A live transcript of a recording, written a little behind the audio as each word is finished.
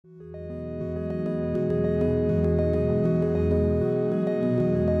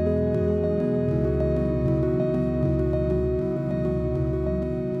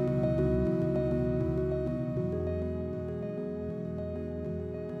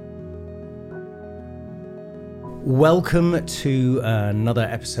Welcome to another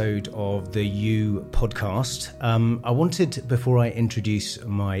episode of the You podcast. I wanted, before I introduce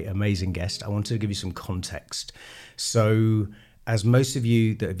my amazing guest, I wanted to give you some context. So, as most of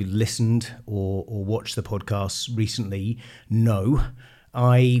you that have listened or watched the podcast recently know,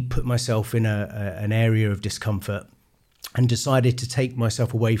 I put myself in an area of discomfort and decided to take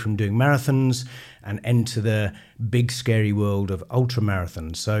myself away from doing marathons and enter the big, scary world of ultra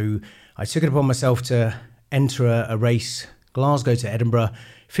marathons. So I took it upon myself to enter a race, Glasgow to Edinburgh,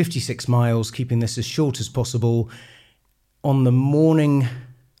 56 miles, keeping this as short as possible. On the morning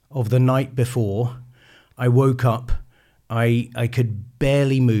of the night before, I woke up. I could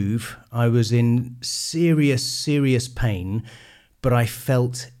barely move. I was in serious pain, but I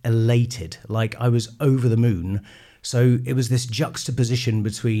felt elated, like I was over the moon. So it was this juxtaposition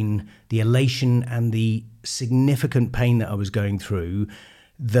between the elation and the significant pain that I was going through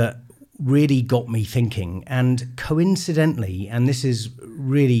that really got me thinking. And coincidentally, and this is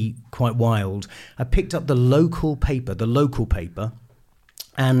really quite wild, I picked up the local paper,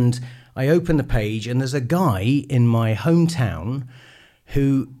 and I opened the page, and there's a guy in my hometown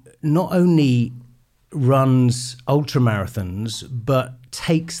who not only runs ultra marathons, but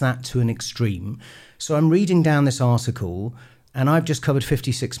takes that to an extreme. So I'm reading down this article, and I've just covered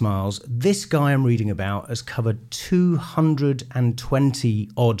 56 miles. This guy I'm reading about has covered 220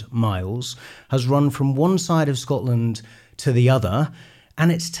 odd miles, has run from one side of Scotland to the other,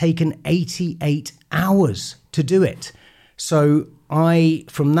 and it's taken 88 hours to do it. So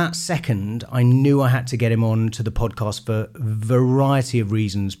from that second, I knew I had to get him on to the podcast for a variety of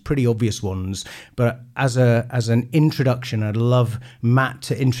reasons, pretty obvious ones. But as an introduction, I'd love Matt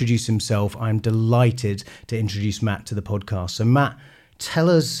to introduce himself. I'm delighted to introduce Matt to the podcast. So Matt, tell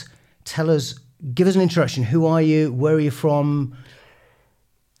us, give us an introduction. Who are you? Where are you from?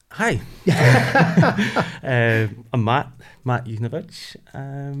 Hi, I'm Matt Juchniewicz.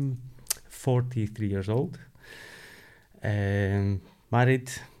 I'm 43 years old.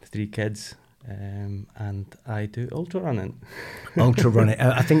 Married, 3 kids, and I do ultra running. Ultra running.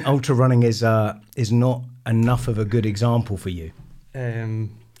 I think ultra running is not enough of a good example for you.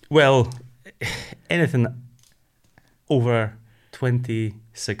 Well, anything over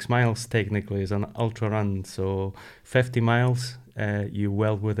 26 miles technically is an ultra run. So 50 miles, you're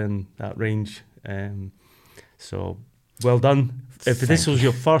well within that range. So well done. If this was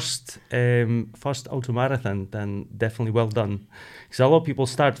your first ultra marathon, then definitely well done. Because a lot of people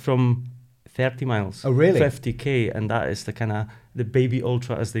start from 30 miles. Oh, really? 50k, and that is the baby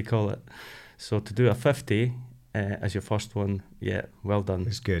ultra, as they call it. So to do a 50 as your first one, yeah, well done.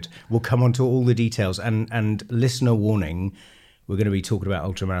 It's good. We'll come on to all the details. And listener warning, we're going to be talking about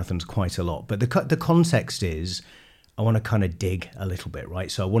ultra marathons quite a lot. But the context is, I want to kind of dig a little bit, right?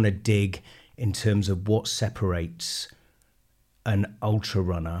 So I want to dig in terms of what separates an ultra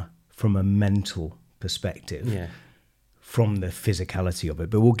runner from a mental perspective, from the physicality of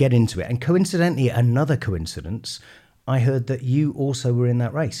it, but we'll get into it. And coincidentally, another coincidence, I heard that you also were in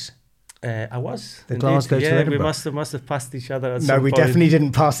that race. I was the Glasgow to Edinburgh. We must have passed each other. No, we definitely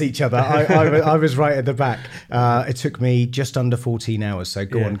didn't pass each other. I was right at the back. It took me just under 14 hours. So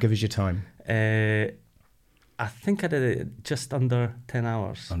go on, give us your time. I think I did it just under 10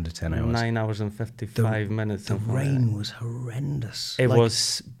 hours. Under 10 hours. 9 hours and 55 minutes. The rain was horrendous. It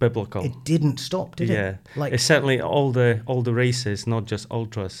was biblical. It didn't stop, did it? Yeah. It's certainly all the races, not just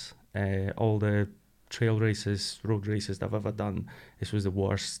ultras, all the trail races, road races that I've ever done, this was the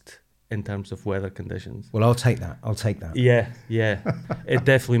worst in terms of weather conditions. Well, I'll take that. Yeah. It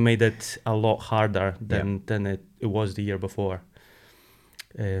definitely made it a lot harder than it was the year before.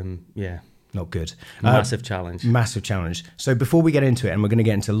 Not good. Massive challenge. So before we get into it, and we're going to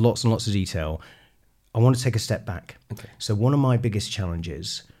get into lots and lots of detail, I want to take a step back. Okay. So one of my biggest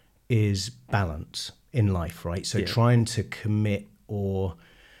challenges is balance in life, right? So trying to commit or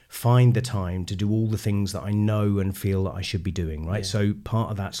find the time to do all the things that I know and feel that I should be doing, right? Yeah. So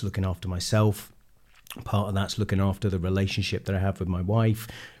part of that's looking after myself. Part of that's looking after the relationship that I have with my wife.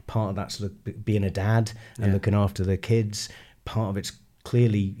 Part of that's being a dad and looking after the kids. Part of it's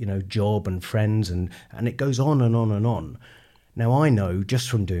clearly, job and friends, and it goes on and on and on. Now, I know just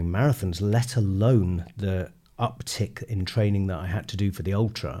from doing marathons, let alone the uptick in training that I had to do for the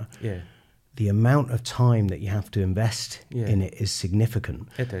ultra, the amount of time that you have to invest in it is significant.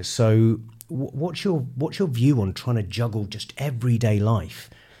 It is. So what's your view on trying to juggle just everyday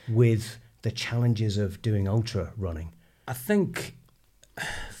life with the challenges of doing ultra running? I think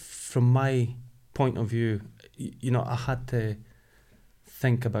from my point of view, I had to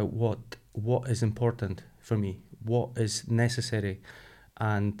think about what is important for me, what is necessary,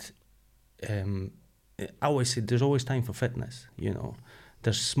 and I always say there's always time for fitness, you know.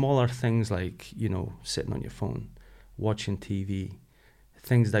 There's smaller things like, you know, sitting on your phone, watching TV,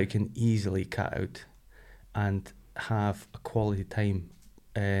 things that you can easily cut out and have a quality time,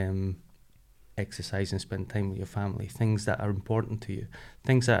 exercise and spend time with your family, things that are important to you,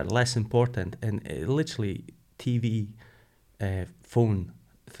 things that are less important, and literally TV, phone,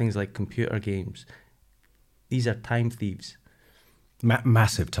 things like computer games. These are time thieves.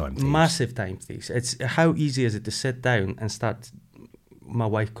 Massive time thieves. Massive time thieves. It's how easy is it to sit down and start, my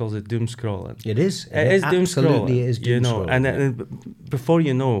wife calls it doom scrolling. It is. It is doom scrolling. Absolutely, it is doom scrolling. And before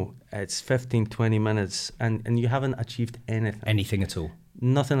you know, it's 15, 20 minutes and you haven't achieved anything. Anything at all.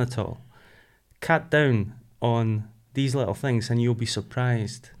 Nothing at all. Cut down on these little things and you'll be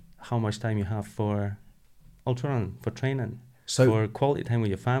surprised how much time you have for ultra run, for training, for quality time with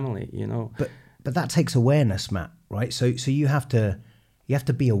your family, you know. But that takes awareness, Matt, right? So you have to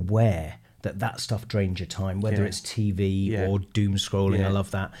be aware that stuff drains your time, whether it's TV or doom scrolling. I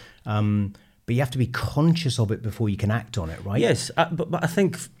love that. But you have to be conscious of it before you can act on it, right? Yes, but I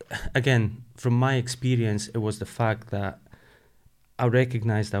think, again, from my experience, it was the fact that I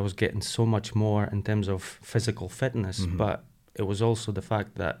recognized I was getting so much more in terms of physical fitness, but it was also the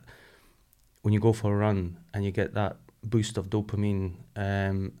fact that when you go for a run and you get that boost of dopamine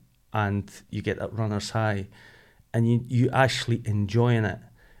and you get that runner's high and you actually enjoying it,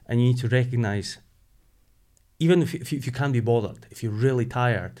 and you need to recognize, even if you can't be bothered, if you're really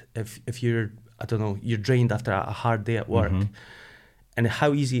tired, if you're, I don't know, you're drained after a hard day at work, and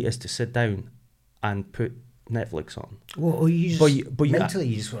how easy it is to sit down and put Netflix on. Well, you just, mentally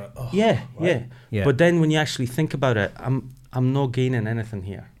you just want to, yeah. But then when you actually think about it, I'm not gaining anything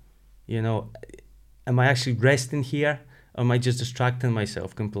here. You know, am I actually resting here? Or am I just distracting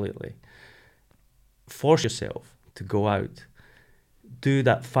myself completely? Force yourself to go out. Do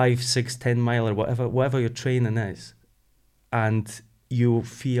that 5, 6, 10 mile or whatever your training is, and you'll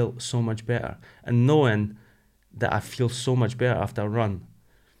feel so much better. And knowing that I feel so much better after a run,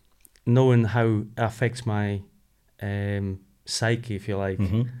 knowing how it affects my psyche, if you like,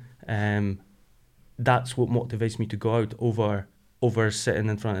 that's what motivates me to go out over sitting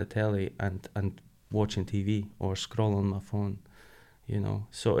in front of the telly and watching TV or scrolling on my phone, you know.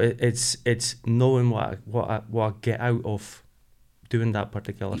 So it's knowing what I get out of doing that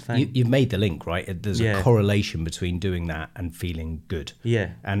particular thing. You've made the link, right? There's a correlation between doing that and feeling good. Yeah.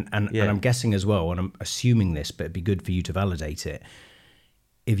 And I'm guessing as well, and I'm assuming this, but it'd be good for you to validate it.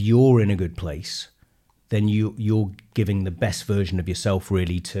 If you're in a good place, then you're giving the best version of yourself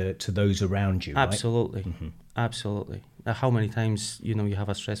really to those around you, Absolutely. Right? Absolutely. How many times, you know, you have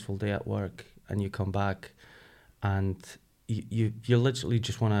a stressful day at work and you come back and you literally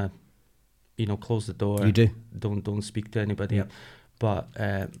just want to, you know, close the door. You do. Don't speak to anybody. Yep. But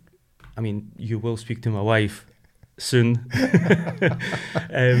I mean, you will speak to my wife soon.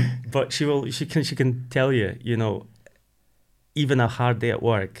 But she can tell you, you know, even a hard day at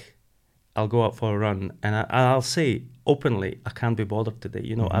work, I'll go out for a run and I'll say openly, I can't be bothered today.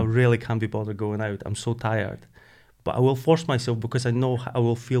 You know, I really can't be bothered going out. I'm so tired. But I will force myself because I know I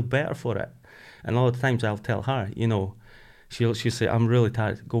will feel better for it. And a lot of times I'll tell her, you know, she'll say, I'm really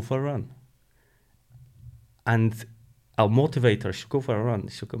tired, go for a run. And I'll motivate her, she'll go for a run,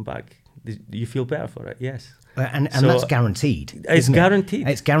 she'll come back. Do you feel better for it? Yes. And so that's guaranteed. It's guaranteed.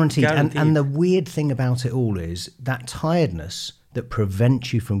 It's guaranteed. And the weird thing about it all is that tiredness that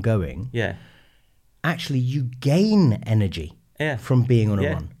prevents you from going, actually you gain energy from being on a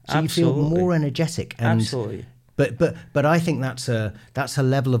run. So absolutely. You feel more energetic. And absolutely. But I think that's a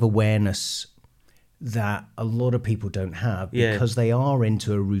level of awareness that a lot of people don't have because they are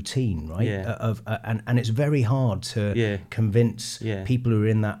into a routine, right? And it's very hard to convince people who are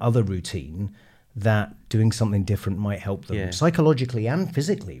in that other routine that doing something different might help them psychologically and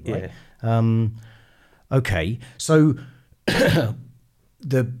physically, right? Okay, so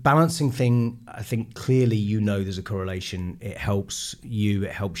the balancing thing, I think clearly you know there's a correlation. It helps you,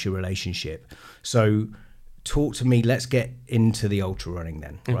 it helps your relationship. So talk to me, let's get into the ultra running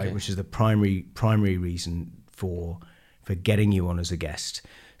then, right? Which is the primary reason for getting you on as a guest.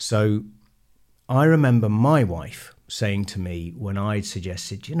 So I remember my wife saying to me when I'd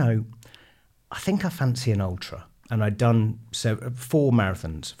suggested, you know, I think I fancy an ultra. And I'd done four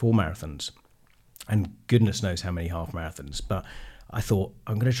marathons, and goodness knows how many half marathons. But I thought,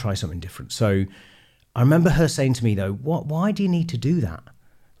 I'm going to try something different. So I remember her saying to me, though, why do you need to do that?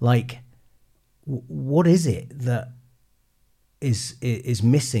 Like, what is it that is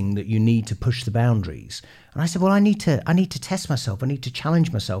missing that you need to push the boundaries? And I said, well, I need to test myself. I need to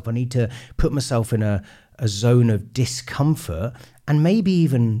challenge myself. I need to put myself in a zone of discomfort and maybe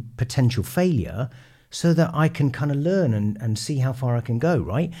even potential failure so that I can kind of learn and see how far I can go,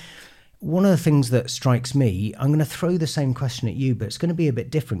 right? One of the things that strikes me, I'm going to throw the same question at you, but it's going to be a bit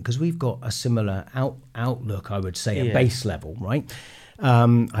different because we've got a similar outlook, I would say, at base level, right?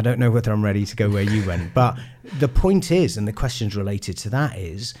 I don't know whether I'm ready to go where you went, but the point is, and the questions related to that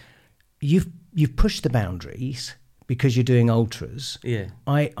is, you've pushed the boundaries because you're doing ultras. Yeah.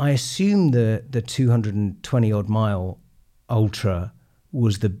 I assume the 220 odd mile ultra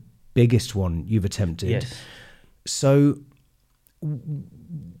was the biggest one you've attempted. Yes. So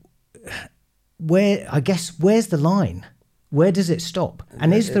where's the line? Where does it stop?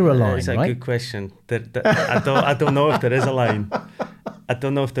 And is there a line? It's a right? good question. I don't know if there is a line. I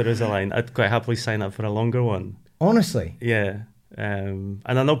don't know if there is a line. I'd quite happily sign up for a longer one. Honestly? Yeah. And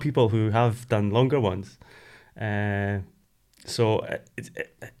I know people who have done longer ones. So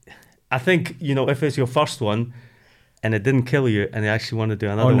I think, if it's your first one and it didn't kill you and you actually want to do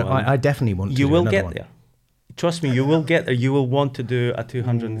another one. I definitely want to do another one. You will get there. Trust me, you will get there. You will want to do a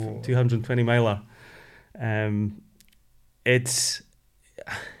 220 miler. It's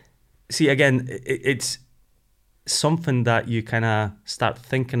something that you kind of start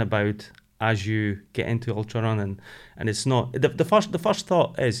thinking about as you get into ultra running, and it's not the first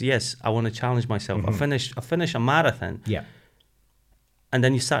thought is, yes, I want to challenge myself. I finish a marathon, and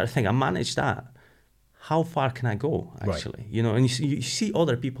then you start to think, I managed that. How far can I go actually? Right. And you see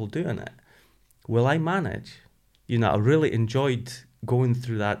other people doing it. Will I manage? I really enjoyed going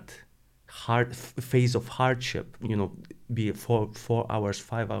through that hard phase of hardship, be it 4 hours,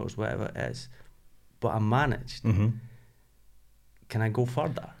 5 hours, whatever it is. But I managed. Mm-hmm. Can I go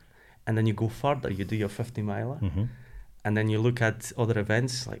further? And then you go further, you do your 50 miler, and then you look at other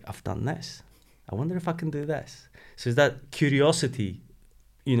events, like, I've done this. I wonder if I can do this. So it's that curiosity,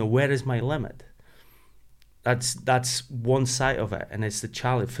 where is my limit? That's one side of it, and it's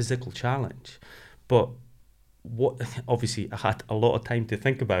the physical challenge. But obviously I had a lot of time to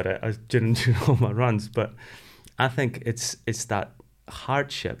think about it during all my runs, but I think it's that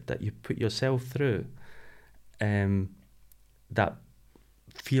hardship that you put yourself through, that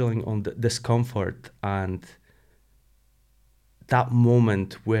feeling on the discomfort, and that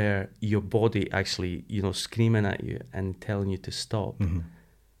moment where your body actually, screaming at you and telling you to stop.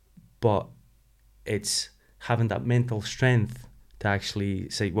 But it's having that mental strength to actually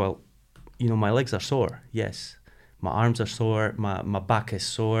say, well, my legs are sore. Yes. My arms are sore. My back is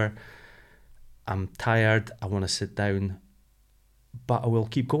sore. I'm tired. I want to sit down. But I will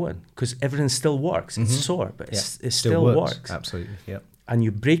keep going because everything still works. It's sore, but it still works. Absolutely, yeah. And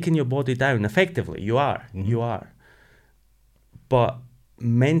you're breaking your body down effectively. You are. You are. But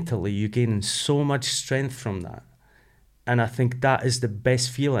mentally, you're gaining so much strength from that. And I think that is the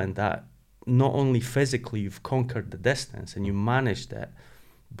best feeling, that not only physically you've conquered the distance and you managed it,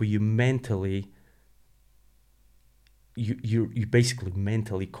 but you mentally, you basically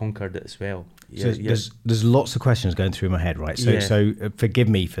mentally conquered it as well. So there's lots of questions going through my head, right? So forgive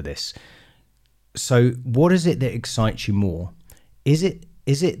me for this. So what is it that excites you more? Is it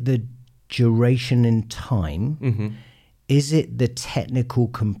the duration in time? Is it the technical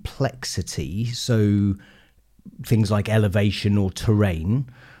complexity? So things like elevation or terrain,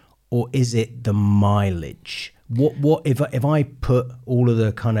 or is it the mileage? What if I put all of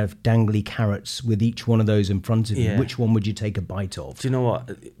the kind of dangly carrots with each one of those in front of you, which one would you take a bite of? Do you know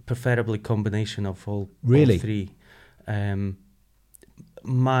what? Preferably combination of all three.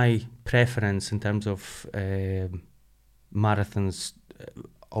 My preference in terms of marathons,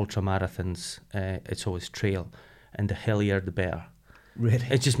 ultra marathons, it's always trail, and the hillier the better. Really?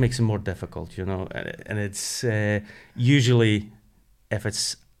 It just makes it more difficult, and it's usually, if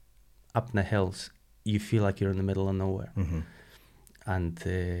it's up in the hills, you feel like you're in the middle of nowhere. And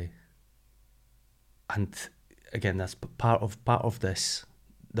again, that's part of this.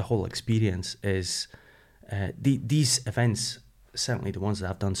 The whole experience is these events, certainly the ones that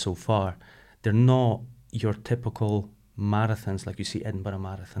I've done so far, they're not your typical marathons like you see Edinburgh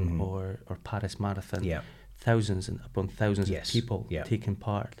Marathon or Paris Marathon. Thousands and upon thousands of people taking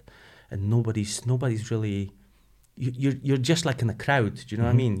part, and nobody's really. You're just like in the crowd. Do you know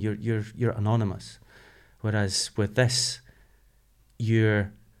what I mean? You're anonymous. Whereas with this,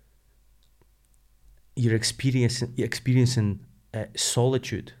 you're experiencing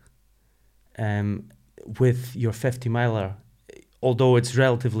solitude. With your 50 miler, although it's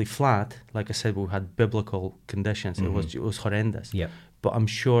relatively flat, like I said, we had biblical conditions. It was horrendous. But I'm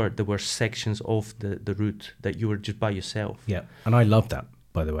sure there were sections of the route that you were just by yourself. And I love that,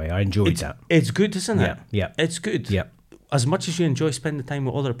 by the way. I enjoyed that. It's good, isn't it? Yeah. It's good. as much as you enjoy spending time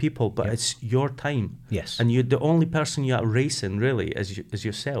with other people, but it's your time. Yes. And the only person you're racing really is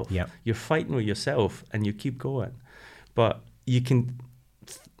yourself. Yeah. You're fighting with yourself, and you keep going. But you can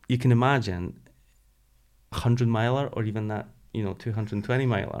imagine 100-miler or even that,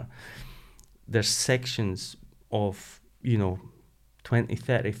 220-miler. There's sections of, 20,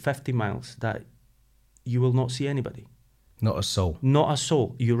 30, 50 miles that you will not see anybody. Not a soul. Not a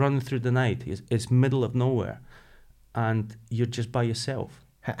soul. You run through the night. It's middle of nowhere. And you're just by yourself.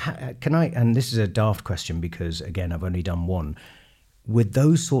 Can I, and this is a daft question because, again, I've only done one. With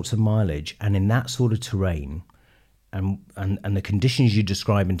those sorts of mileage and in that sort of terrain and the conditions you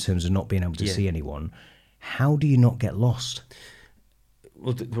describe in terms of not being able to see anyone, how do you not get lost?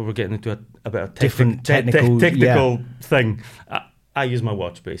 Well, we're getting into a bit of different technical thing. I use my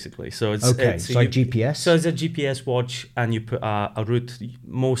watch basically, so it's okay. It's like GPS. So it's a GPS watch, and you put a route.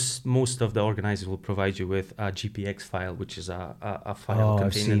 Most of the organisers will provide you with a GPX file, which is a file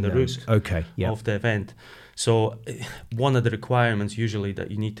containing the route of the event. So one of the requirements usually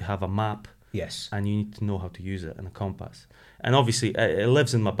that you need to have a map. Yes. And you need to know how to use it and a compass. And obviously it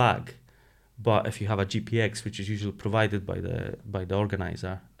lives in my bag. But if you have a GPX, which is usually provided by the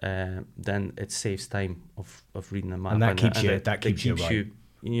organizer, then it saves time of reading the map. And that keeps you right.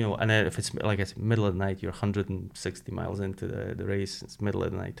 And if it's like it's middle of the night, you're 160 miles into the race. It's middle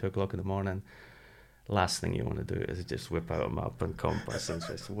of the night, 2:00 in the morning. Last thing you want to do is just whip out a map and compass and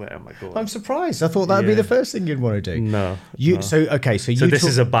say, where am I going? I'm surprised. I thought that would be the first thing you'd want to do. No. So this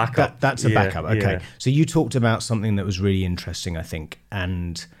is a backup. That's a backup. Okay. Yeah. So you talked about something that was really interesting, I think,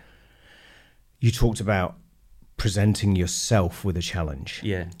 and you talked about presenting yourself with a challenge.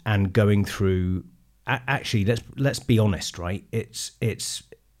 Yeah. And going through. Actually, let's be honest, right? It's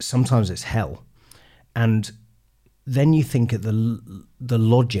sometimes it's hell, and then you think at the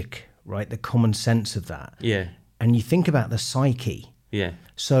logic. Right, the common sense of that. Yeah. And you think about the psyche. Yeah.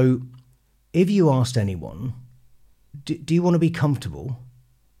 So if you asked anyone, do you want to be comfortable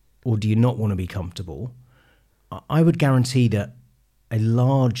or do you not want to be comfortable? I would guarantee that a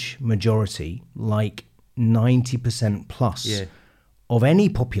large majority, like 90% plus of any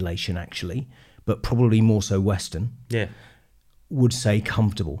population actually, but probably more so Western, would say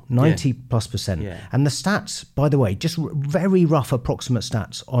comfortable, 90+%. Yeah. And the stats, by the way, just very rough approximate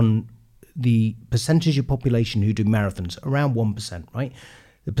stats on the percentage of population who do marathons, around 1%, right?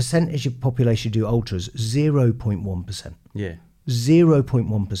 The percentage of population who do ultras, 0.1%. Yeah.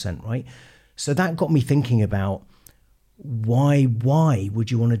 0.1%, right? So that got me thinking about why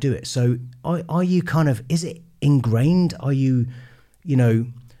would you want to do it? So are you kind of, is it ingrained? Are you,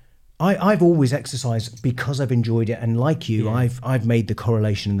 I've always exercised because I've enjoyed it, and like you, I've made the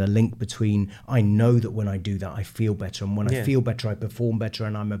correlation and the link between I know that when I do that I feel better, and when I feel better I perform better,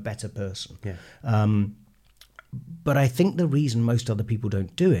 and I'm a better person. Yeah. But I think the reason most other people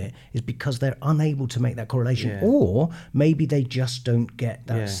don't do it is because they're unable to make that correlation, or maybe they just don't get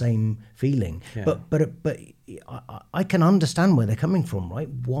that same feeling. Yeah. But I can understand where they're coming from, right?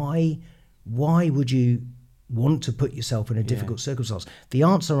 Why would you want to put yourself in a difficult circumstance? The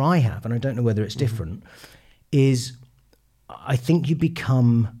answer I have, and I don't know whether it's different, is I think you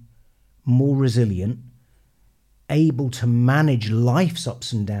become more resilient, able to manage life's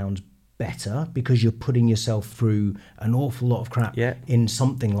ups and downs better because you're putting yourself through an awful lot of crap in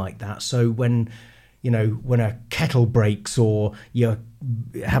something like that. So when a kettle breaks or you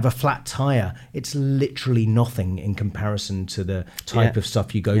have a flat tire, it's literally nothing in comparison to the type of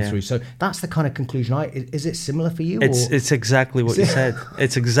stuff you go through. So that's the kind of conclusion. Is it similar for you? It's exactly what you said.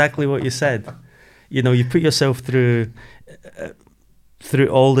 It's exactly what you said. You put yourself through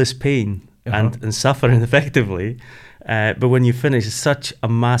all this pain and suffering effectively, but when you finish, it's such a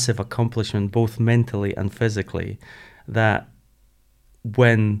massive accomplishment, both mentally and physically, that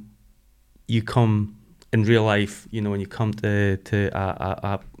when you come in real life, when you come to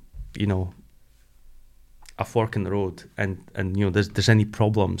a fork in the road, and there's any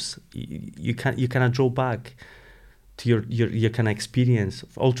problems, you kind of draw back to your kind of experience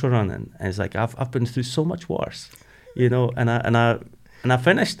of ultra running, and it's like I've been through so much worse, and I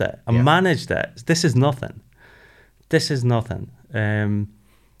finished it. I managed it. This is nothing.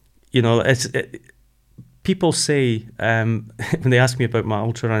 People say, when they ask me about my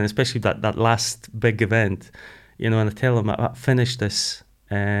ultra run, especially that last big event, and I tell them I finished this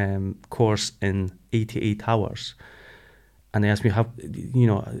course in 88 hours, and they ask me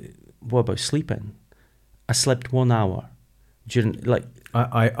what about sleeping? I slept 1 hour during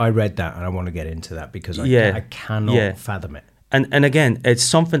I read that, and I want to get into that because I cannot fathom it. And again, it's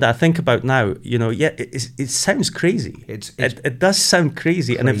something that I think about now. It sounds crazy. It does sound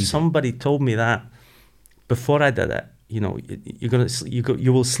crazy. And if somebody told me that before I did it,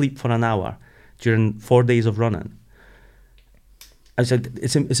 you will sleep for an hour during 4 days of running. I said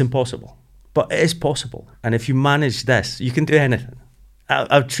it's impossible, but it is possible. And if you manage this, you can do anything.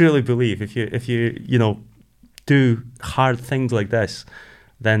 I truly believe if you do hard things like this,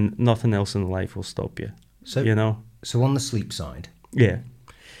 then nothing else in life will stop you. So So on the sleep side, yeah.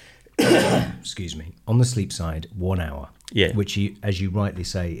 Excuse me. On the sleep side, 1 hour. Yeah. Which as you rightly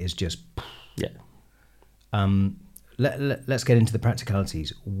say, is just. Yeah. Let's get into the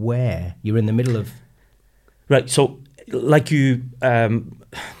practicalities. Where you're in the middle of. Right. So, like you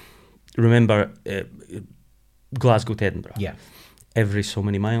remember, Glasgow to Edinburgh. Yeah. Every so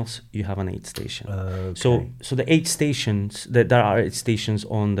many miles, you have an aid station. Okay. So the aid stations, there are aid stations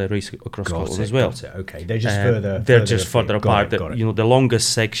on the race across Scotland as well. Got it. Okay, they're just further. They're just further apart. Got it. The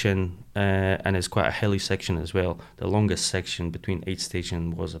longest section, and it's quite a hilly section as well. The longest section between aid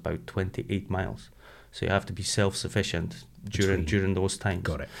station was about 28 miles. So you have to be self-sufficient during those times.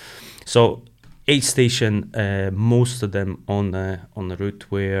 Got it. So aid station, most of them on the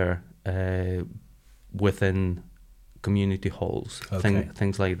route were within community halls,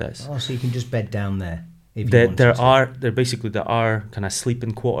 things like this. Oh, so you can just bed down there. There are kind of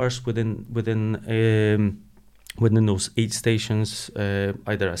sleeping quarters within those aid stations,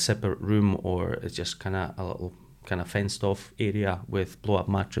 either a separate room or it's just kind of a little kind of fenced off area with blow up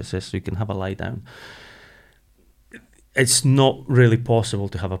mattresses, so you can have a lie down. It's not really possible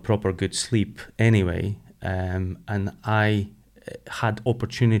to have a proper good sleep anyway, and I had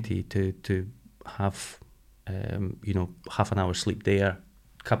opportunity to have half an hour sleep there,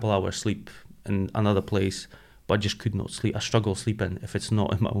 couple hours sleep in another place, but I just could not sleep. I struggle sleeping if it's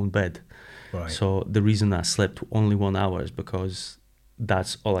not in my own bed. Right. So the reason I slept only 1 hour is because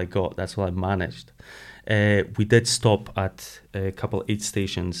that's all I got. That's all I managed. We did stop at a couple of aid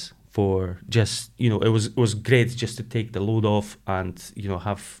stations for just, it was great just to take the load off and,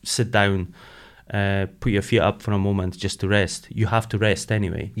 sit down, put your feet up for a moment just to rest. You have to rest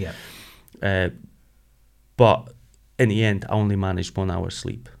anyway. Yeah. But in the end, I only managed 1 hour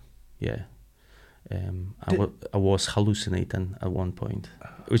sleep. Yeah. I was hallucinating at one point,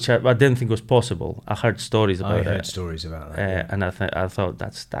 which I didn't think was possible. I heard stories about it. I heard stories about that. And I thought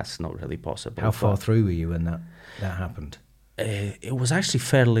that's not really possible. How far through were you when that happened? It was actually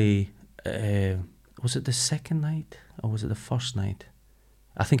fairly... was it the second night or was it the first night?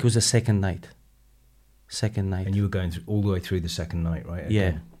 I think it was the second night. And you were going all the way through the second night, right? Okay.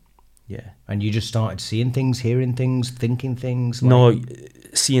 Yeah. Yeah. And you just started seeing things, hearing things, thinking things? No,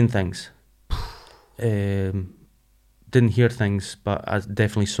 seeing things. Didn't hear things, but I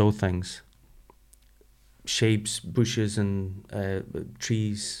definitely saw things. Shapes, bushes and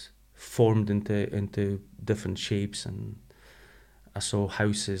trees formed into different shapes, and I saw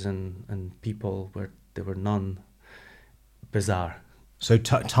houses and people where there were none. Bizarre. So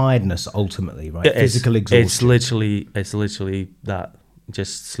tiredness ultimately, right? Physical exhaustion. It's literally that.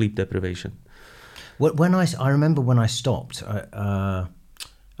 Just sleep deprivation. I remember when I stopped at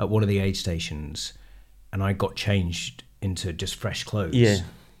one of the aid stations, and I got changed into just fresh clothes. Yeah,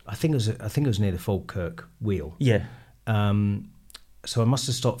 I think it was near the Falkirk Wheel. Yeah. So I must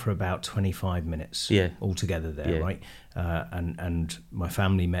have stopped for about 25 minutes. Yeah. Altogether there, yeah. Right? And my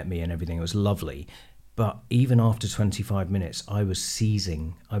family met me and everything. It was lovely. But even after 25 minutes, I was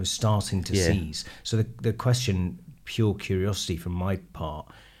seizing. I was starting to seize. So the question, pure curiosity from my part,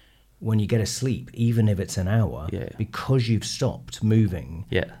 when you get asleep, even if it's an hour, because you've stopped moving,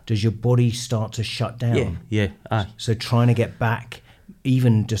 does your body start to shut down? Yeah. So trying to get back,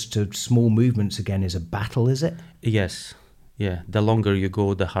 even just to small movements again, is a battle, is it? Yes. Yeah. The longer you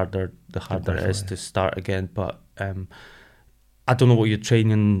go, the harder it is to start again. But I don't know what your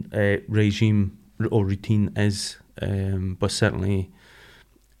training regime or routine is, but certainly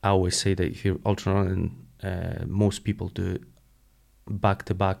I always say that if you're ultra running, most people do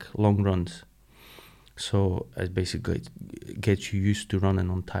back-to-back long runs, so it basically gets you used to running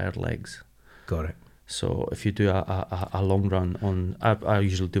on tired legs. Got it. So if you do a long run I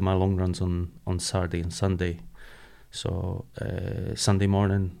usually do my long runs on Saturday and Sunday. So Sunday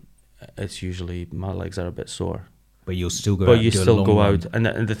morning, it's usually my legs are a bit sore. But you'll still go out. But you still go out. And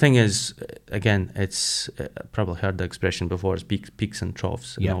the thing is, again, it's probably heard the expression before, it's peaks and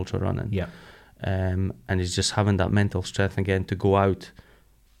troughs in ultra running. Yeah. And it's just having that mental strength again to go out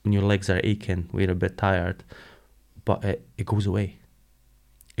when your legs are aching, when you're a bit tired, but it goes away.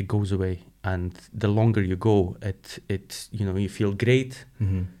 It goes away. And the longer you go, it you feel great,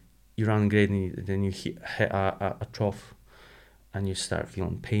 you run great, and then you hit a trough and you start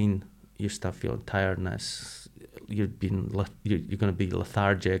feeling pain, you start feeling tiredness, you're going to be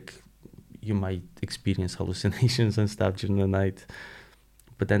lethargic, you might experience hallucinations and stuff during the night,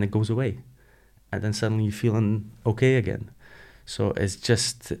 but then it goes away, and then suddenly you're feeling okay again. So it's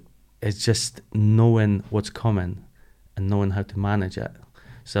just knowing what's coming and knowing how to manage it.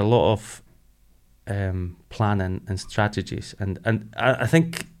 So a lot of planning and strategies, and I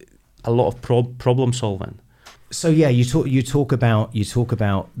think a lot of problem solving. So yeah, you talk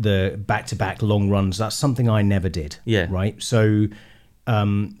about the back-to-back long runs. That's something I never did. Yeah. Right. So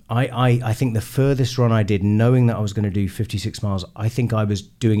I think the furthest run I did, knowing that I was going to do 56 miles, I think I was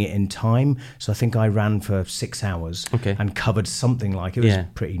doing it in time. So I think I ran for 6 hours and covered something like, it was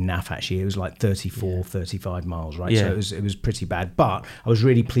pretty naff actually. It was like 34, 35 miles, right? Yeah. So it was pretty bad, but I was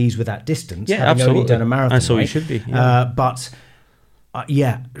really pleased with that distance. Yeah, having absolutely. only done a marathon. And so right? you should be. Yeah.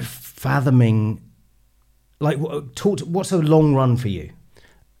 Fathoming, like, what's a long run for you?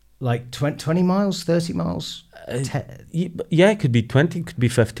 Like 20 miles, 30 miles? Yeah, it could be 20, it could be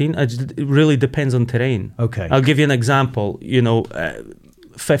 15. It really depends on terrain. Okay. I'll give you an example.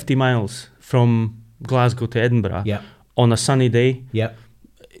 50 miles from Glasgow to Edinburgh on a sunny day. Yeah.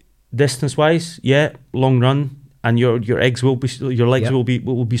 Distance-wise, long run, and your legs will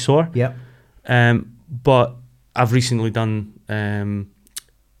be sore. Yeah. But I've recently done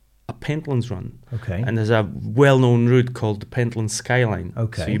a Pentlands run. Okay. And there's a well-known route called the Pentlands Skyline.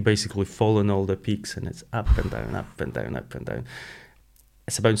 Okay. So you basically follow all the peaks, and it's up and down, up and down, up and down.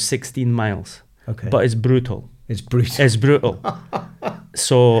 It's about 16 miles. Okay. But it's brutal. It's brutal. It's brutal.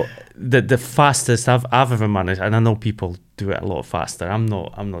 So the fastest I've ever managed, and I know people do it a lot faster. I'm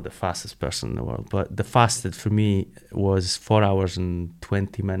not the fastest person in the world, but the fastest for me was 4 hours and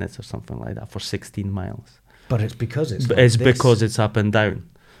 20 minutes or something like that for 16 miles. But it's because it's because it's up and down.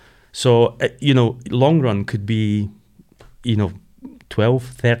 So, long run could be, 12,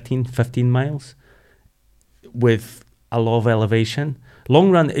 13, 15 miles with a lot of elevation.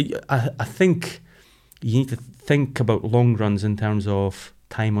 Long run, I think you need to think about long runs in terms of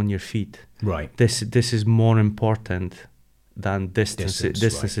time on your feet. Right. This is more important than distance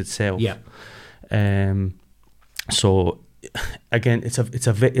right. itself. Yeah. So, again, it's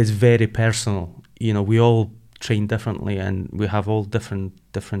very personal. We all train differently, and we have all different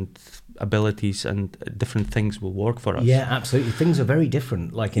abilities, and different things will work for us. Yeah, absolutely. Things are very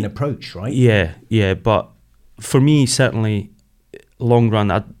different, like in approach, right? Yeah. But for me, certainly, long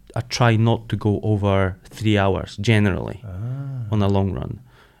run, I try not to go over 3 hours generally on a long run.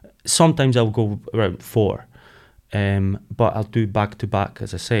 Sometimes I'll go around 4, but I'll do back to back,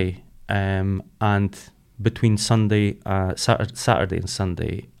 as I say, and between Saturday and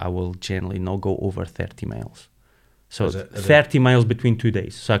Sunday, I will generally not go over 30 miles. So 30 miles between 2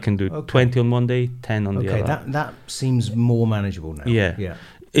 days. So I can do 20 on one day, 10 on the other. Okay, that seems more manageable now. Yeah.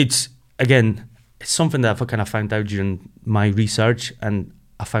 It's something that I kind of found out during my research, and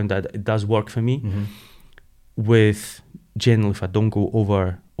I found that it does work for me. Mm-hmm. With generally, if I don't go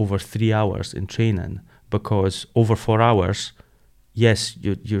over 3 hours in training, because over 4 hours, yes,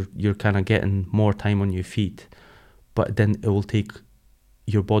 you're kind of getting more time on your feet, but then it will take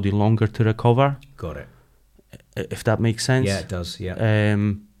your body longer to recover. Got it. If that makes sense. Yeah, it does, yeah.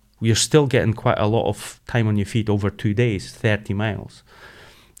 You're still getting quite a lot of time on your feet over 2 days, 30 miles.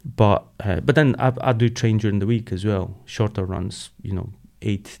 But then I do train during the week as well, shorter runs,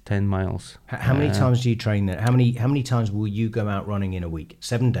 8-10 miles. How many times do you train then? How many times will you go out running in a week?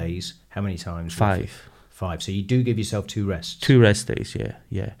 7 days? How many times? 5. 5. So you do give yourself 2 rests. 2 rest days,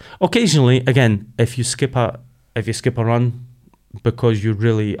 yeah. Occasionally, again, if you skip a run because you're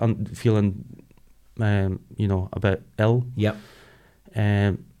really feeling a bit ill. Yep.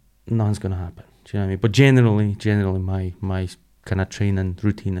 Nothing's gonna happen. Do you know what I mean? But generally, my kind of training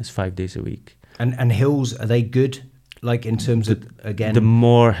routine is 5 days a week. And hills, are they good? Like in terms of, again, the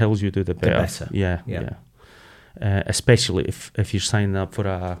more hills you do, the better. The better. Yeah. Especially if you're signing up for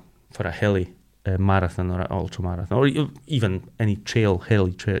a hilly marathon or an ultra marathon, or even any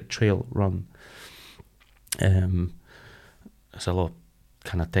hilly trail run. There's a lot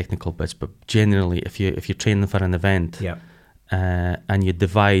kind of technical bits, but generally, if you're training for an event, and you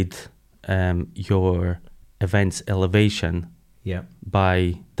divide your event's elevation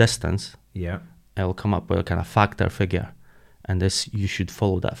by distance, it'll come up with a kind of factor figure, and you should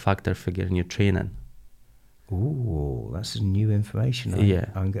follow that factor figure in your training. Ooh, that's new information.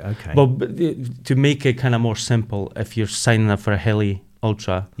 Okay. But to make it kind of more simple, if you're signing up for a hilly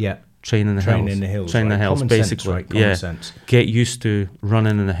ultra, train in the hills. Train in the hills, basically. Right? Common sense. Get used to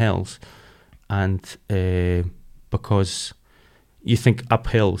running in the hills, and because you think up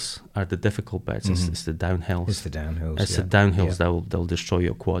hills are the difficult bits, it's the downhills. It's the downhills that'll destroy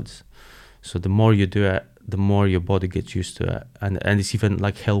your quads. So the more you do it, the more your body gets used to it, and it's even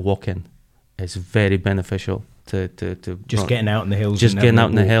like hill walking. is very beneficial to just run. getting out in the hills. Just getting out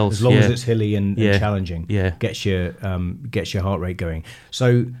in the hills, as long as it's hilly and challenging. Yeah, gets your heart rate going.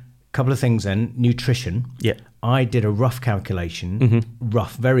 So, couple of things then. Nutrition. Yeah. I did a rough calculation,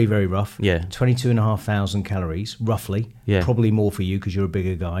 rough, very, very rough. Yeah. 22,500 calories, roughly. Yeah. Probably more for you because you're a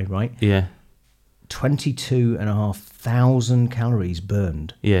bigger guy, right? Yeah. 22,500 calories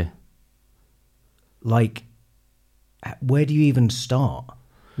burned. Yeah. Like, where do you even start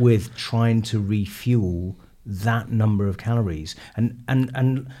with trying to refuel that number of calories? And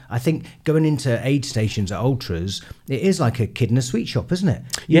I think going into aid stations at ultras, it is like a kid in a sweet shop, isn't it?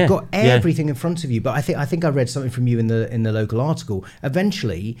 You've got everything in front of you. But I think I read something from you in the local article.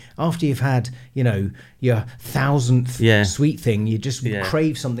 Eventually, after you've had your 1,000th sweet thing, you just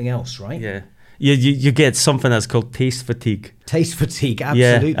crave something else, right? Yeah. You get something that's called taste fatigue. Taste fatigue,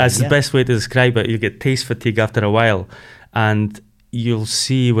 absolutely. Yeah, that's the best way to describe it. You get taste fatigue after a while, and you'll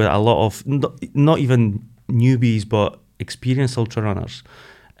see with a lot of not even newbies but experienced ultra runners,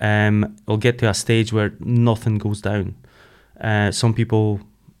 will get to a stage where nothing goes down. Some people,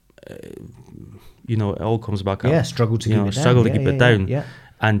 it all comes back up. Yeah, struggle to keep it down. Struggle to keep it down. Yeah.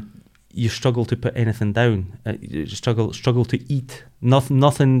 And you struggle to put anything down. You struggle to eat.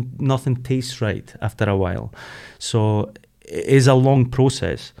 Nothing tastes right after a while. So it is a long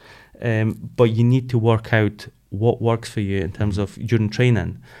process, but you need to work out what works for you in terms of during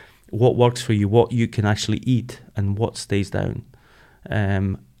training, what works for you, what you can actually eat, and what stays down.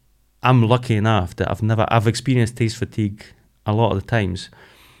 I'm lucky enough that I've experienced taste fatigue a lot of the times,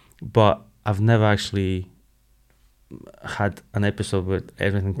 but I've never actually had an episode where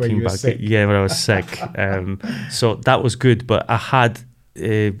everything came back. Sick. Yeah, where I was sick. So that was good, but I had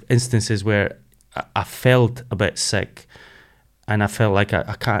instances where I felt a bit sick, and I felt like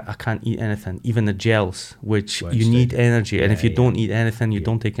I can't eat anything, even the gels, which you need energy, and if you don't eat anything, you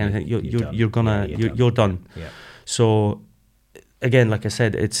don't take anything, you're done. Yeah. So again, like I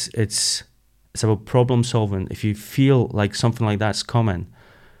said, it's about problem solving. If you feel like something like that's coming,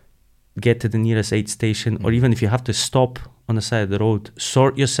 get to the nearest aid station, or even if you have to stop on the side of the road,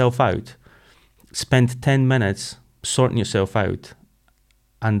 sort yourself out, spend 10 minutes sorting yourself out,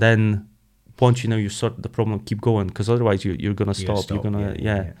 and then once you sort the problem, keep going, because otherwise you're gonna stop. You're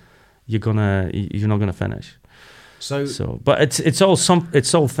not gonna finish. So but it's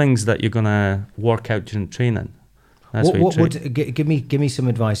all things that you're gonna work out during training. Give me some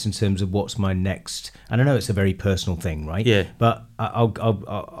advice in terms of what's my next. And I know it's a very personal thing, right? Yeah. But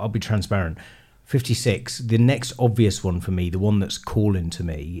I'll be transparent. 56. The next obvious one for me, the one that's calling to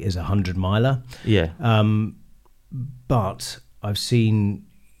me, is a 100-miler. Yeah. But I've seen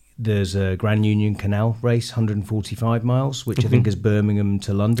there's a Grand Union Canal race, 145 miles, which I think is Birmingham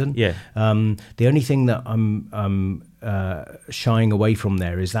to London. Yeah. The only thing that I'm shying away from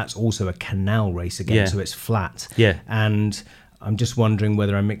there is that's also a canal race again, so it's flat. Yeah. And I'm just wondering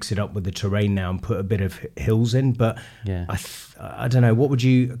whether I mix it up with the terrain now and put a bit of hills in. But I don't know. What would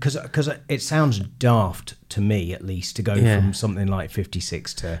you? Because it sounds daft to me, at least, to go from something like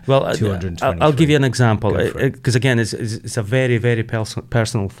 56 to 220. I'll give you an example, because again, it's a very, very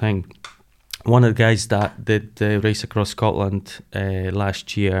personal thing. One of the guys that did the race across Scotland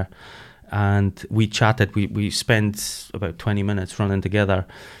last year, and we chatted. We spent about 20 minutes running together,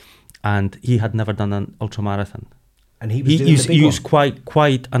 and he had never done an ultramarathon. And he was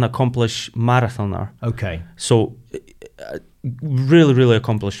quite an accomplished marathoner. Okay. So really, really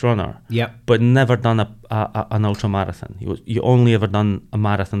accomplished runner. Yep. But never done an ultramarathon. He only ever done a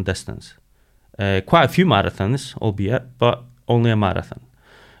marathon distance. Quite a few marathons, albeit, but only a marathon.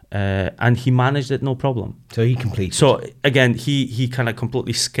 And he managed it no problem. So he completed. So again, he kind of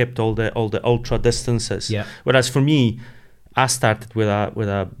completely skipped all the ultra distances. Yeah. Whereas for me, I started with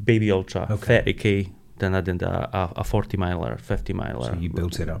a baby ultra, 30k. Then I did a 40 miler, 50 miler. So you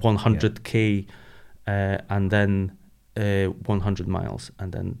built it up. 100k, and then 100 miles,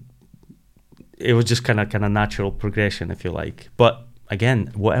 and then it was just kind of natural progression, if you like. But again,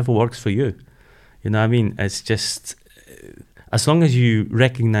 whatever works for you, you know what I mean. It's just as long as you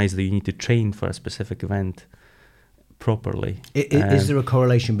recognize that you need to train for a specific event properly. Is there a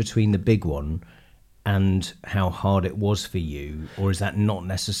correlation between the big one and how hard it was for you, or is that not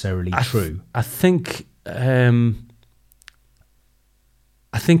necessarily true? I think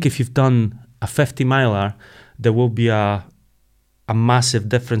if you've done a 50 miler, there will be a massive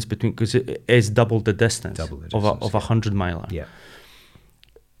difference between, because it is double the distance of a 100 miler. Yeah.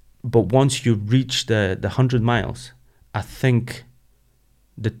 But once you reach the 100 miles, I think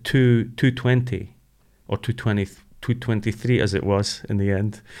the 220 or 223 as it was in the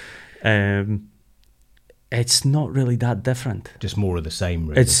end, it's not really that different. Just more of the same,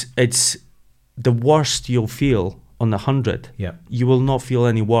 really. the worst you'll feel on the 100, you will not feel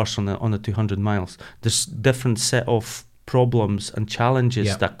any worse on the 200 miles. There's different set of problems and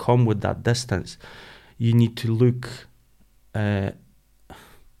challenges that come with that distance. You need to look on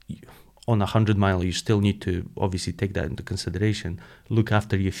a 100 mile. You still need to obviously take that into consideration. Look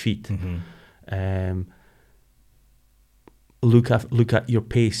after your feet. Look at your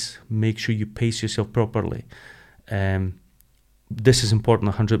pace. Make sure you pace yourself properly. This is important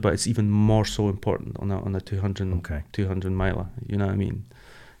on 100, but it's even more so important on a 200 miler. You know what I mean?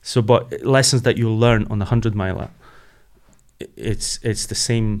 So, but lessons that you'll learn on a 100 miler, it's the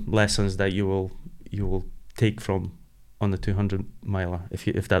same lessons that you will take from on the 200 miler,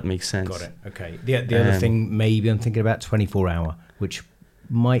 if that makes sense. Got it. Okay. The other thing, maybe I'm thinking about 24 hour, which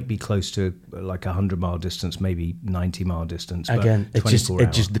might be close to like 100 mile distance, maybe 90 mile distance. Again, it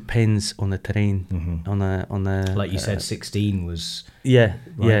just depends on the terrain. On a like you said, 16 was a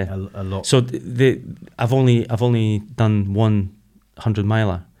lot. So I've only done one 100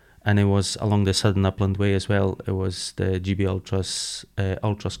 miler, and it was along the Southern Upland Way as well. It was the GB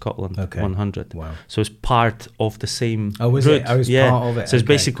Ultra Scotland 100. Wow! So it's part of the same. Oh, was route. it? I was part of it. So it's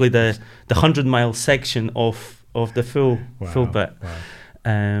basically the 100 mile section of the full bit. Wow.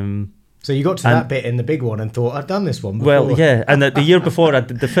 So you got to that bit in the big one and thought, I've done this one before. Well, yeah, and the year before I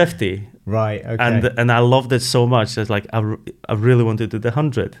did the 50. Right, okay. And I loved it so much. I was like, I really wanted to do the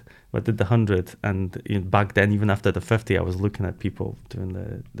 100. I did the 100, and back then, even after the 50, I was looking at people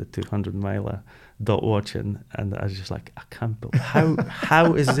doing the 200 miler, dot watching, and I was just like, I can't believe,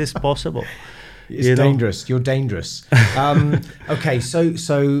 how is this possible? It's dangerous. You're dangerous. Okay,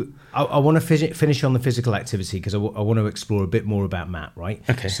 so I want to finish on the physical activity because I want to explore a bit more about Matt, right?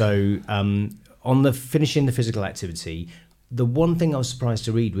 Okay. So on the finishing the physical activity, the one thing I was surprised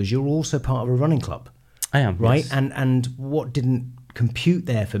to read was you're also part of a running club. I am, right? Yes. And what didn't compute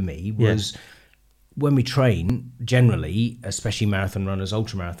there for me was when we train, generally, especially marathon runners,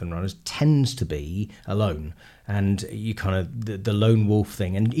 ultra marathon runners, tends to be alone. And you kind of, the lone wolf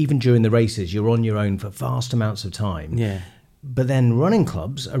thing. And even during the races, you're on your own for vast amounts of time. Yeah. But then running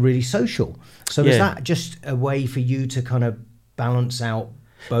clubs are really social. So is that just a way for you to kind of balance out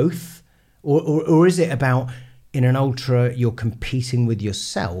both? Or is it about in an ultra, you're competing with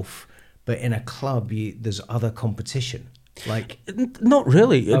yourself, but in a club, there's other competition? Like, not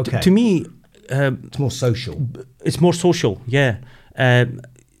really. Okay. To me, it's more social. It's more social, yeah.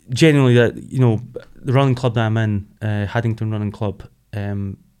 Genuinely, the running club that I'm in, Haddington Running Club,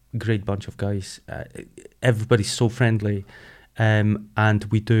 great bunch of guys. Everybody's so friendly, and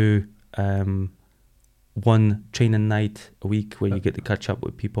we do one training night a week where you get to catch up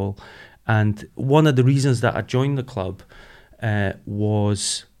with people. And one of the reasons that I joined the club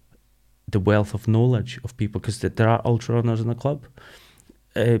was the wealth of knowledge of people, because there are ultra runners in the club,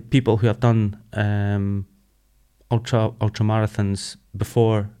 people who have done ultra marathons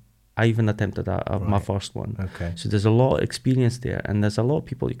before I even attempted my first one. Okay. So there's a lot of experience there, and there's a lot of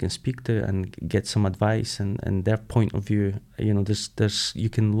people you can speak to and get some advice and their point of view. There's you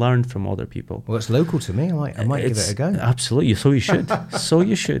can learn from other people. Well, it's local to me. I might give it a go. Absolutely. So you should. So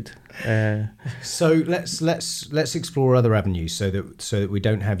you should. So let's explore other avenues so that we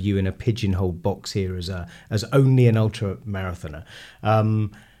don't have you in a pigeonhole box here as only an ultra marathoner.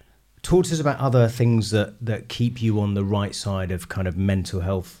 Talk to us about other things that keep you on the right side of kind of mental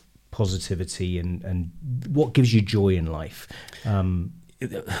health, positivity, and what gives you joy in life.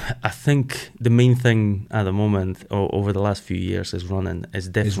 I think the main thing at the moment over the last few years is running. Is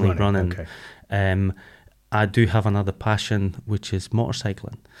definitely running. Okay. I do have another passion, which is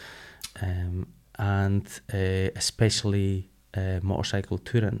motorcycling, and especially motorcycle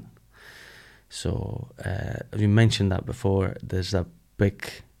touring. So you mentioned that before. There's a big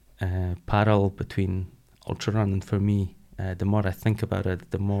parallel between ultra running for me. The more I think about it,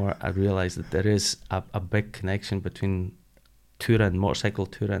 the more I realize that there is a big connection between touring, motorcycle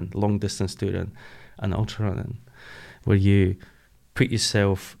touring, long distance touring, and ultra running, where you put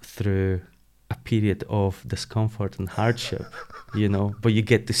yourself through a period of discomfort and hardship, but you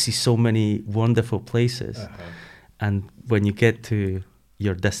get to see so many wonderful places. Uh-huh. And when you get to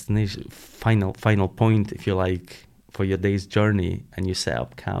your destination, final point, if you like, for your day's journey, and you set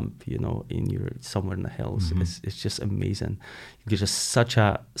up camp, somewhere in the hills, mm-hmm. It's just amazing. It gives us such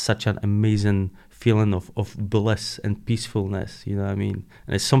an amazing feeling of bliss and peacefulness. You know what I mean?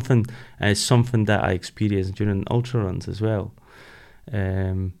 And it's something that I experienced during ultra runs as well.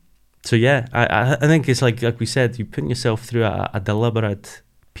 So yeah, I think it's like we said, you're putting yourself through a deliberate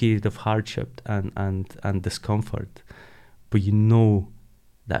period of hardship and discomfort, but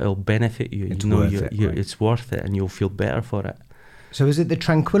that it'll benefit you. It's Right? It's worth it, and you'll feel better for it. So is it the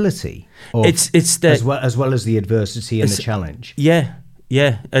tranquility? Of, it's the as well as the adversity and the challenge. Yeah,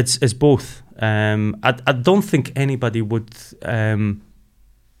 it's both. I don't think anybody would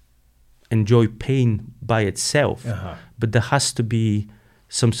enjoy pain by itself, but there has to be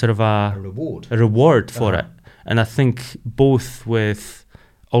some sort of a reward for it. And I think both with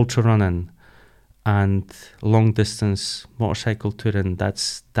ultra running and long distance motorcycle touring,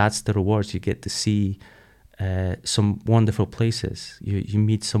 that's the rewards. You get to see some wonderful places. You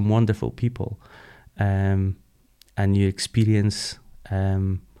meet some wonderful people, and you experience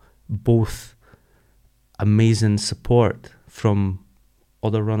both amazing support from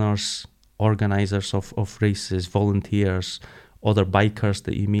other runners, organizers of races, volunteers, other bikers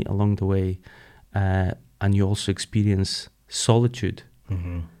that you meet along the way, and you also experience solitude,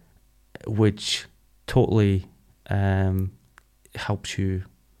 which totally helps you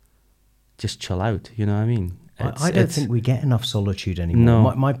just chill out. You know what I mean? I don't think we get enough solitude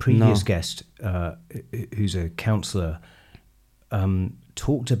anymore. No, my previous guest, who's a counsellor,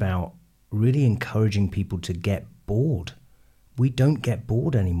 talked about really encouraging people to get bored. We don't get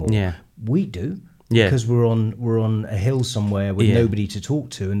bored anymore. Yeah, we do. Yeah, because we're on a hill somewhere with nobody to talk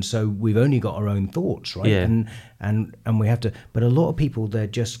to, and so we've only got our own thoughts, right? Yeah. And we have to. But a lot of people, they're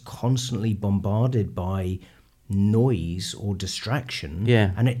just constantly bombarded by noise or distraction,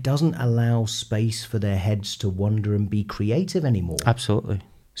 and it doesn't allow space for their heads to wander and be creative anymore. Absolutely.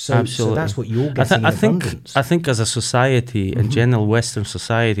 So that's what you're getting in abundance. I think as a society, in general, Western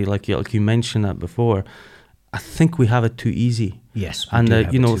society, like you mentioned that before, I think we have it too easy. Yes, and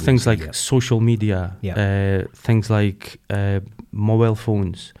things easy, like social media, things like mobile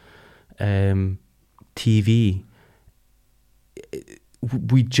phones, TV.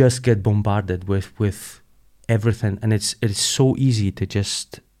 We just get bombarded with everything, and it's so easy to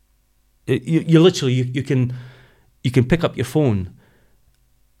just you literally you can pick up your phone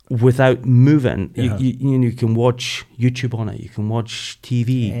without moving. You can watch YouTube on it. You can watch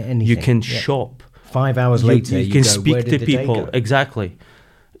TV. Anything. You can shop. 5 hours later, you can speak to people. Exactly.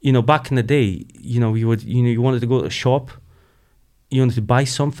 Back in the day, you wanted to go to a shop, you wanted to buy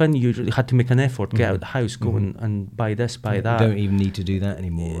something, you had to make an effort, get out of the house, go and buy this, buy that. You don't even need to do that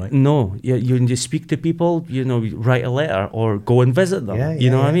anymore, right? No, you just speak to people, write a letter or go and visit them.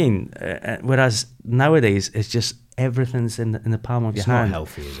 You know what I mean? Whereas nowadays, it's just everything's in the palm of your hand. It's not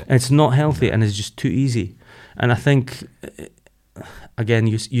healthy, is it? It's not healthy, and it's just too easy. And I think, again,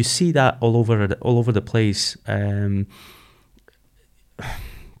 you see that all over the place.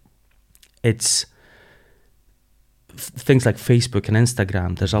 It's things like Facebook and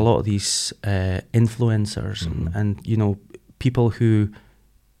Instagram. There's a lot of these influencers and people who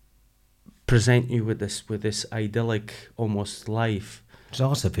present you with this idyllic almost life. It's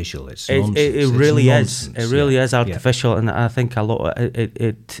artificial. It's nonsense. It really is. It really is artificial, and I think a lot.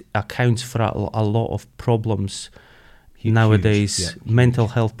 It accounts for a lot of problems nowadays. Mental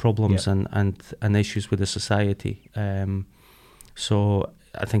health problems and issues with the society. So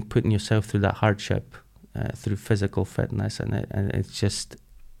I think putting yourself through that hardship, through physical fitness, and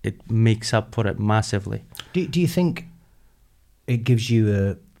it makes up for it massively. Do you think it gives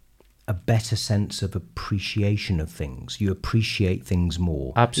you a better sense of appreciation of things? You appreciate things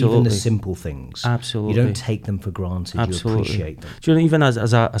more. Absolutely. Even the simple things. Absolutely. You don't take them for granted. Absolutely. You appreciate them. Do you know, even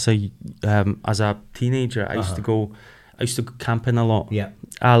as a teenager, I used to go camping a lot. Yeah.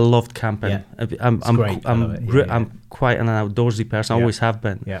 I loved camping. Yeah. I'm great. I'm quite an outdoorsy person. I always have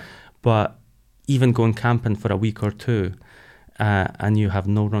been. Yeah. But even going camping for a week or two, and you have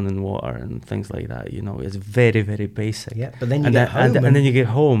no running water and things like that, it's very, very basic. Yeah, but then you get home. And then you get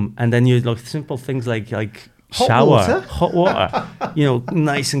home, and then you like simple things like hot water,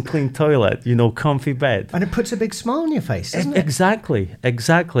 nice and clean toilet, comfy bed. And it puts a big smile on your face, doesn't it?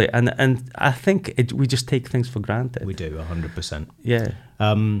 Exactly. And I think we just take things for granted. We do, 100%. Yeah.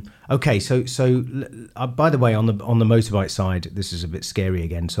 Okay, so by the way, on the motorbike side, this is a bit scary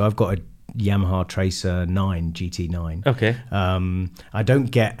again. So I've got a Yamaha Tracer 9 GT9. Okay. I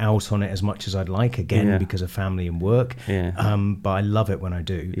don't get out on it as much as I'd like, again, because of family and work. Yeah. But I love it when I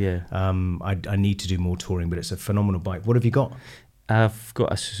do. Yeah. I need to do more touring, but it's a phenomenal bike. What have you got? I've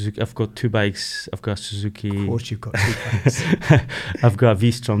got a Suzuki. I've got two bikes. I've got a Suzuki. Of course, you've got two bikes. I've got a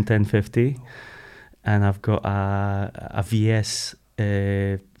V-Strom 1050, and I've got a VS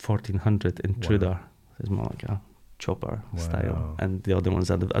 1400 Intruder. Wow. It's more like a chopper style, and the other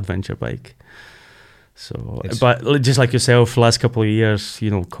one's an adventure bike. So, but just like yourself, last couple of years,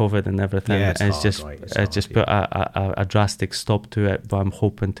 COVID and everything, it's just put a drastic stop to it. But I'm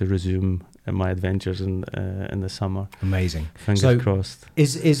hoping to resume my adventures in the summer. Amazing. Fingers crossed.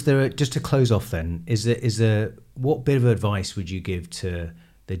 Is there, just to close off then, is there what bit of advice would you give to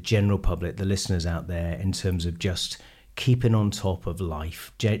the general public, the listeners out there, in terms of just keeping on top of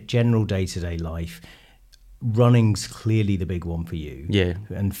life, general day-to-day life? Running's clearly the big one for you,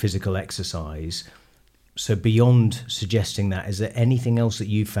 and physical exercise. So beyond suggesting that, is there anything else that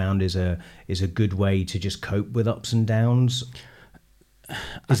you found is a good way to just cope with ups and downs?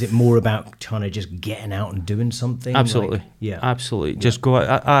 Is it more about trying to just getting out and doing something? Absolutely. Absolutely. Just go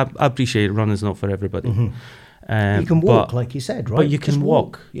out. I appreciate running's not for everybody. You can walk, like you said, right? But you can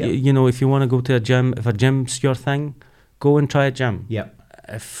walk. You know, if you want to go to a gym, if a gym's your thing, go and try a gym. Yeah.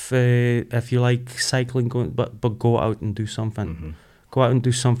 If you like cycling, but go out and do something. Go out and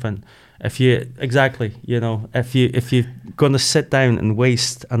do something. If you're going to sit down and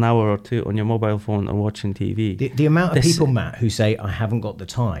waste an hour or two on your mobile phone or watching TV, the amount of people, Matt, who say I haven't got the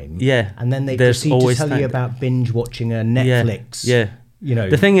time, and then they proceed to tell you about binge watching a Netflix, you know,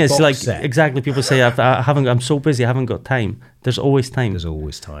 the thing is, like, set. exactly, people say I'm so busy, I haven't got time. There's always time. There's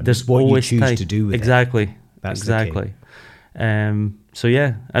always time. There's what always you choose time to do with exactly. it. That's exactly. So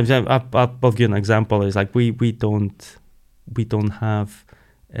yeah, I'll give you an example. Is like we don't have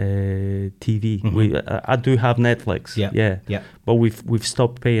TV. I do have Netflix. But we've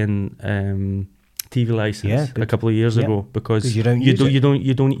stopped paying TV license a couple of years ago because if you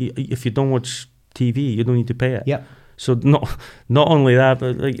don't watch TV, you don't need to pay it. Yeah. So not only that,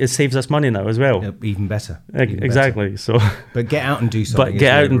 but like, it saves us money now as well. Even better. Exactly. Better. So, but get out and do something. But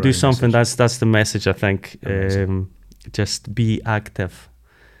get out and do something. Message. That's the message, I think. Just be active,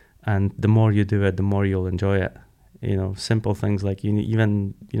 and the more you do it, the more you'll enjoy it. You know, simple things like you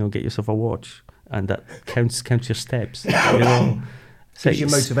even get yourself a watch, and that counts your steps. You know, gives you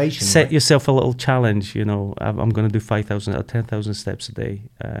motivation. Set yourself a little challenge. You know, I'm going to do 5,000 or 10,000 steps a day,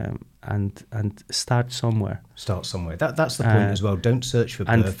 and start somewhere. Start somewhere. That's the point as well. Don't search for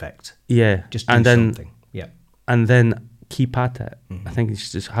perfect. Yeah, just do something. Yeah, and then keep at it. I think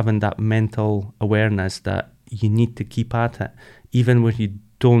it's just having that mental awareness that you need to keep at it, even when you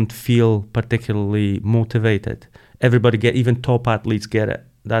don't feel particularly motivated. Everybody even top athletes get it.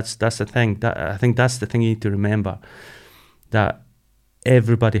 That's the thing. I think that's the thing you need to remember. That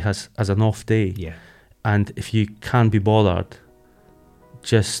everybody has an off day. Yeah. And if you can't be bothered,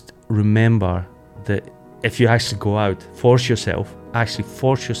 just remember that if you actually go out, force yourself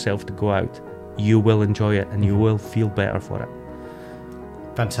to go out, you will enjoy it and you will feel better for it.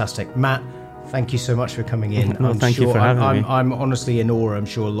 Fantastic. Matt, thank you so much for coming in. Thank you for having me. I'm honestly in awe. I'm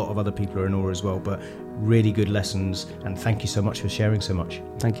sure a lot of other people are in awe as well, but really good lessons, and thank you so much for sharing so much.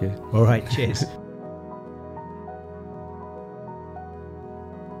 Thank you. All right, cheers.